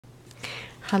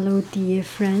Hello dear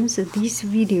friends, this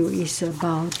video is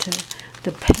about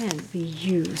the pen we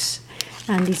use,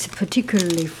 and it's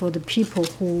particularly for the people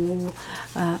who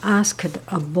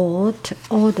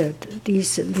ordered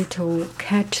this little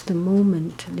catch the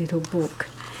moment little book.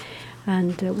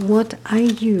 And what I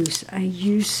use a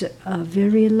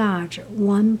very large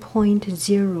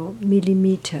 1.0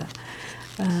 millimeter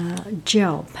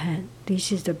gel pen.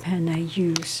 This is the pen I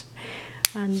use.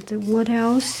 And what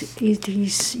else it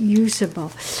is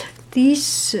usable?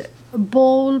 This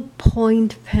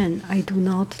ballpoint pen I do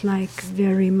not like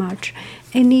very much.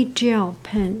 Any gel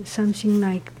pen, something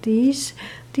like this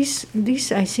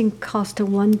I think cost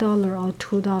 $1 or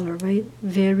 $2, right?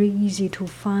 Very easy to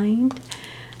find.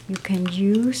 You can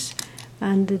use,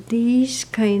 and this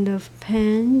kind of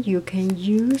pen you can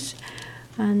use.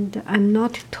 And I'm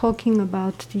not talking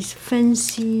about this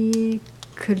fancy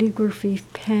calligraphy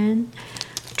pen.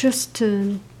 Just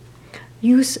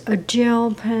use a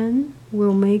gel pen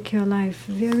will make your life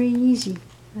very easy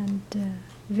and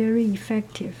very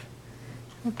effective.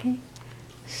 Okay,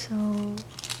 so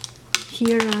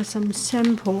here are some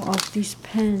sample of these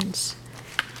pens,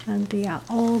 and they are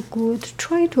all good.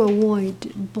 Try to avoid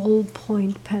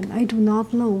ballpoint pen. I do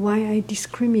not know why I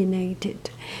discriminated.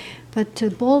 But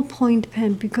ballpoint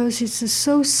pen, because it's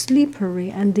so slippery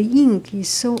and the ink is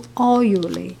so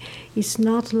oily, it's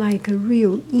not like a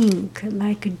real ink,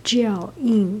 like a gel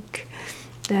ink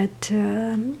that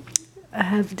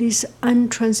have this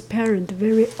untransparent,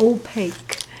 very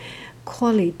opaque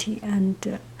quality.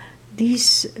 And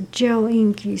this gel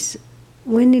ink is,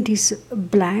 when it is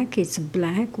black, it's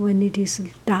black. When it is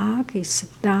dark, it's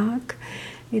dark.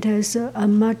 It has a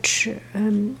much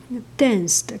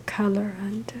dense color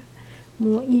and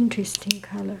more interesting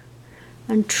color,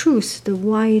 and choose the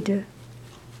wider,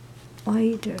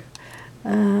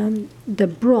 the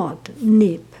broad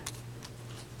nib,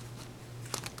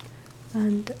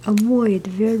 and avoid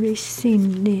very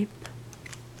thin nib.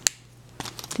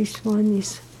 This one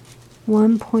is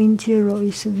 1.0.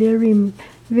 Is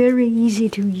very easy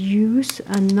to use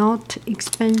and not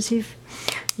expensive.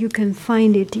 You can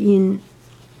find it in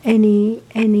any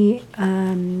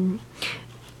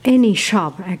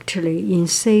shop, actually, in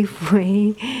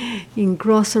Safeway, in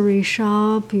grocery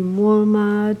shop, in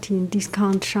Walmart, in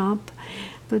discount shop.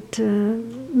 But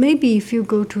maybe if you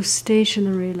go to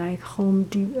stationery like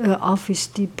Office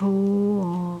Depot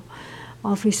or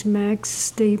Office Max,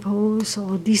 Staples,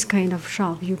 or this kind of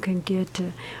shop, you can get,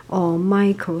 or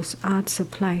Michael's art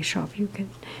supply shop, you can.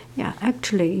 Yeah,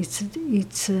 actually, it's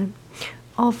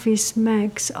Office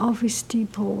Max, Office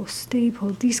Depot,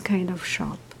 Staples, this kind of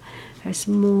shop has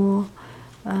more,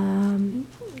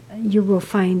 you will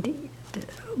find it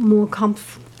more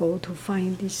comfortable to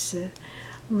find this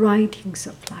writing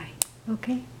supply.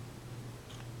 Okay.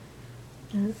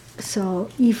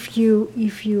 So if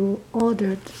you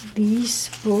ordered this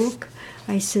book,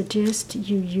 I suggest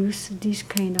you use this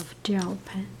kind of gel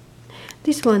pen.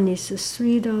 This one is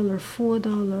 $3,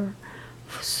 $4,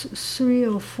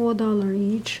 $3 or $4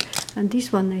 each, and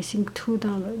this one I think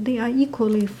 $2. They are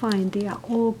equally fine. They are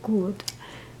all good.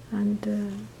 And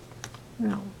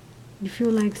well, if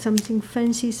you like something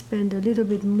fancy, spend a little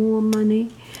bit more money.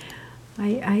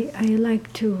 I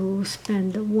like to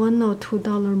spend $1 or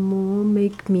 $2 more.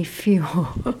 Make me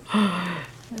feel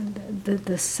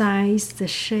the size, the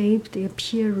shape, the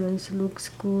appearance looks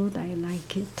good. I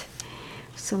like it,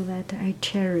 so that I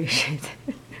cherish it.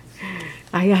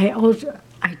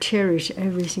 I cherish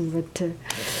everything, but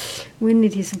when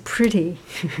it is pretty,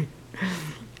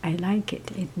 I like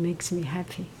it. It makes me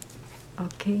happy.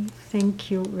 Okay, thank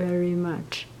you very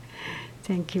much.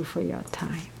 Thank you for your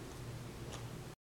time.